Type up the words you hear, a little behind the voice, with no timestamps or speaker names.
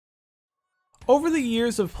Over the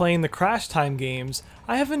years of playing the Crash Time games,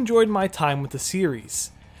 I have enjoyed my time with the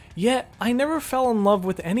series. Yet, I never fell in love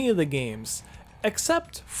with any of the games,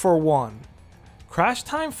 except for one. Crash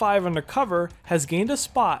Time 5 Undercover has gained a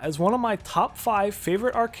spot as one of my top 5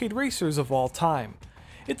 favorite arcade racers of all time.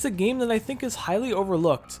 It's a game that I think is highly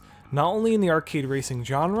overlooked, not only in the arcade racing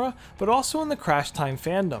genre, but also in the Crash Time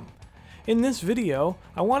fandom. In this video,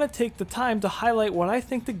 I want to take the time to highlight what I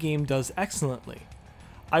think the game does excellently.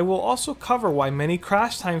 I will also cover why many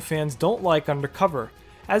Crash Time fans don't like Undercover,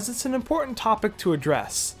 as it's an important topic to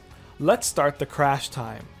address. Let's start the Crash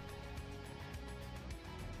Time.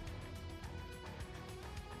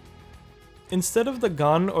 Instead of the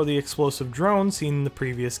gun or the explosive drone seen in the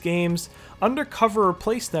previous games, Undercover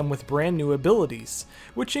replaced them with brand new abilities,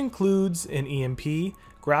 which includes an EMP,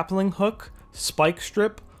 grappling hook, spike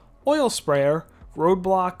strip, oil sprayer,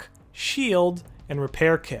 roadblock, shield, and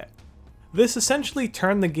repair kit. This essentially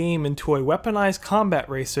turned the game into a weaponized combat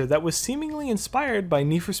racer that was seemingly inspired by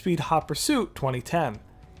Need for Speed Hot Pursuit 2010.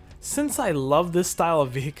 Since I love this style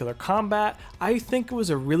of vehicular combat, I think it was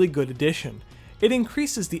a really good addition. It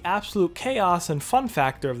increases the absolute chaos and fun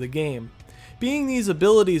factor of the game. Being these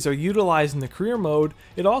abilities are utilized in the career mode,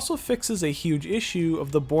 it also fixes a huge issue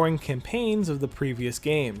of the boring campaigns of the previous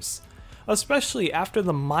games. Especially after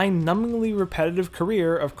the mind-numbingly repetitive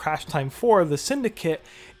career of Crash Time 4 The Syndicate,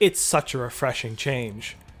 it's such a refreshing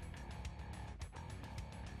change.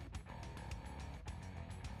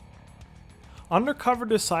 Undercover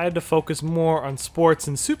decided to focus more on sports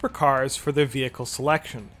and supercars for their vehicle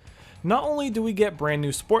selection. Not only do we get brand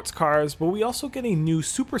new sports cars, but we also get a new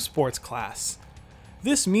super sports class.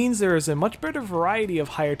 This means there is a much better variety of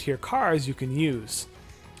higher tier cars you can use.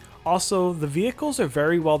 Also, the vehicles are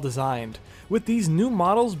very well designed, with these new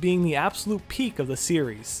models being the absolute peak of the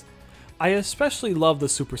series. I especially love the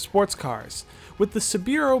super sports cars, with the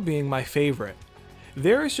Subaru being my favorite.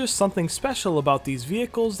 There is just something special about these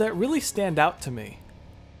vehicles that really stand out to me.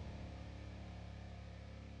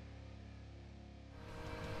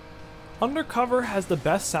 Undercover has the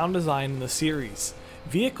best sound design in the series.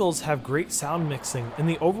 Vehicles have great sound mixing, and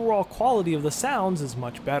the overall quality of the sounds is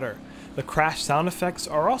much better. The crash sound effects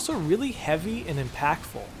are also really heavy and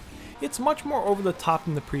impactful. It's much more over the top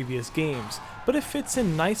than the previous games, but it fits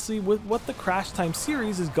in nicely with what the Crash Time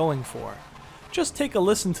series is going for. Just take a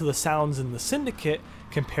listen to the sounds in the Syndicate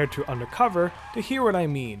compared to Undercover to hear what I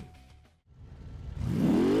mean.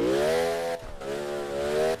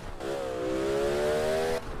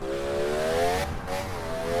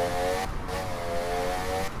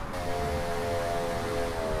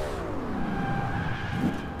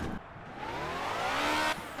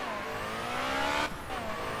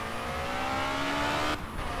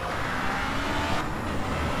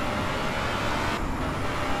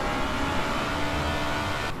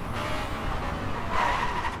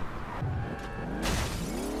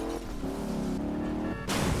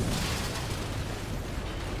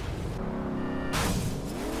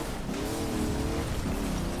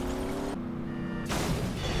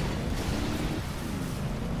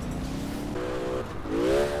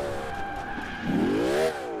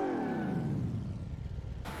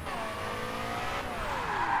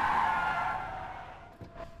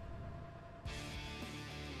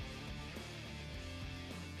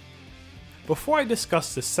 Before I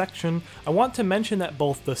discuss this section, I want to mention that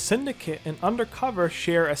both the Syndicate and Undercover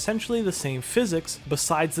share essentially the same physics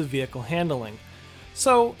besides the vehicle handling.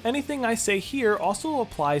 So anything I say here also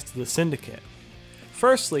applies to the Syndicate.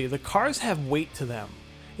 Firstly, the cars have weight to them.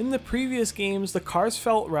 In the previous games, the cars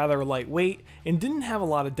felt rather lightweight and didn't have a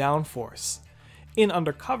lot of downforce. In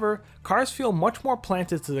Undercover, cars feel much more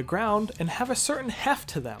planted to the ground and have a certain heft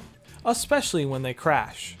to them, especially when they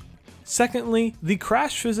crash. Secondly, the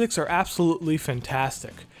crash physics are absolutely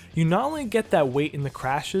fantastic. You not only get that weight in the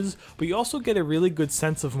crashes, but you also get a really good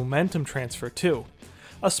sense of momentum transfer too.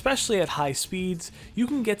 Especially at high speeds, you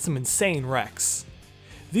can get some insane wrecks.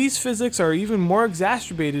 These physics are even more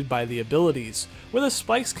exacerbated by the abilities, where the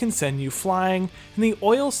spikes can send you flying, and the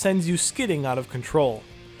oil sends you skidding out of control.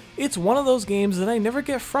 It's one of those games that I never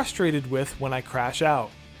get frustrated with when I crash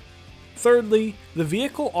out. Thirdly, the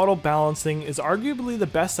vehicle auto-balancing is arguably the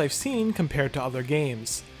best I've seen compared to other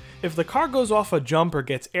games. If the car goes off a jump or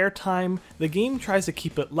gets airtime, the game tries to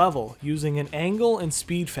keep it level using an angle and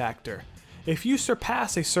speed factor. If you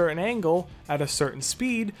surpass a certain angle at a certain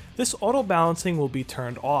speed, this auto-balancing will be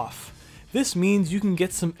turned off. This means you can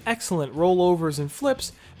get some excellent rollovers and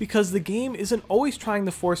flips because the game isn't always trying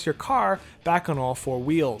to force your car back on all four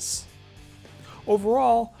wheels.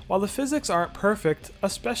 Overall, while the physics aren't perfect,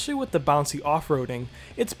 especially with the bouncy off-roading,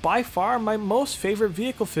 it's by far my most favorite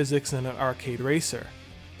vehicle physics in an arcade racer.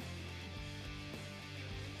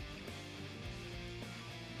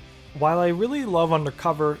 While I really love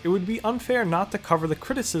Undercover, it would be unfair not to cover the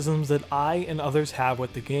criticisms that I and others have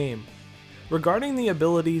with the game. Regarding the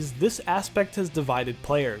abilities, this aspect has divided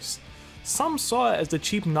players. Some saw it as a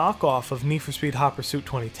cheap knockoff of Need for Speed Hot Pursuit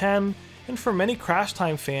 2010, and for many Crash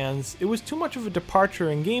Time fans, it was too much of a departure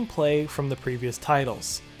in gameplay from the previous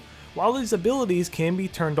titles. While these abilities can be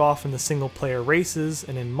turned off in the single player races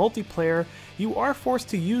and in multiplayer, you are forced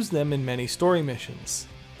to use them in many story missions.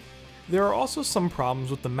 There are also some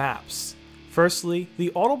problems with the maps. Firstly,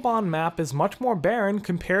 the Autobahn map is much more barren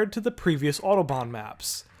compared to the previous Autobahn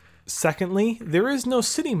maps. Secondly, there is no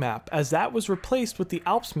city map as that was replaced with the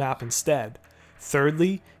Alps map instead.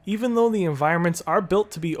 Thirdly, even though the environments are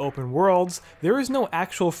built to be open worlds, there is no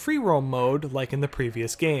actual free roam mode like in the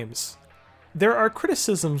previous games. There are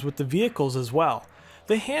criticisms with the vehicles as well.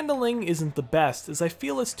 The handling isn't the best as I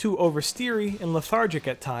feel it's too oversteery and lethargic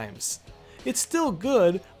at times. It's still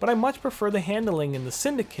good, but I much prefer the handling in the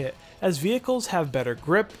Syndicate as vehicles have better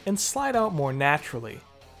grip and slide out more naturally.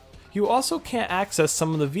 You also can't access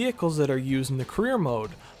some of the vehicles that are used in the career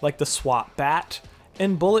mode, like the SWAT Bat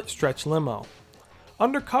and Bullet Stretch Limo.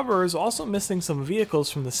 Undercover is also missing some vehicles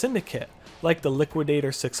from the Syndicate, like the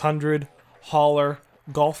Liquidator 600, Hauler,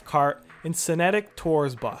 Golf Cart, and Cinetic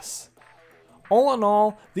Tours Bus. All in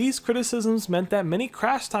all, these criticisms meant that many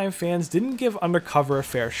Crash Time fans didn't give Undercover a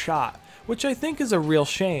fair shot, which I think is a real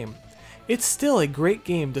shame. It's still a great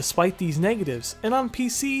game despite these negatives, and on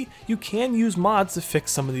PC, you can use mods to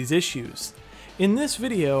fix some of these issues. In this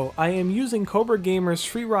video, I am using Cobra Gamer's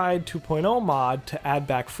Freeride 2.0 mod to add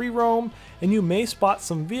back free roam, and you may spot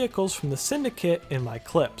some vehicles from the Syndicate in my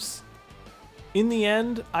clips. In the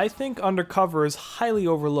end, I think Undercover is highly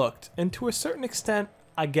overlooked, and to a certain extent,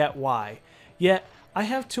 I get why. Yet, I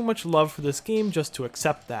have too much love for this game just to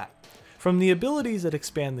accept that. From the abilities that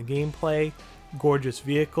expand the gameplay, gorgeous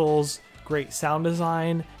vehicles, great sound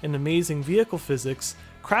design, and amazing vehicle physics,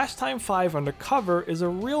 Crash Time 5 Undercover is a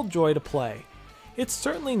real joy to play. It's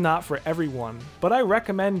certainly not for everyone, but I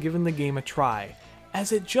recommend giving the game a try,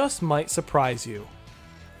 as it just might surprise you.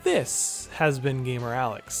 This has been Gamer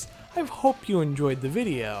Alex. I hope you enjoyed the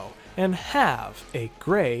video, and have a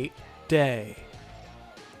great day.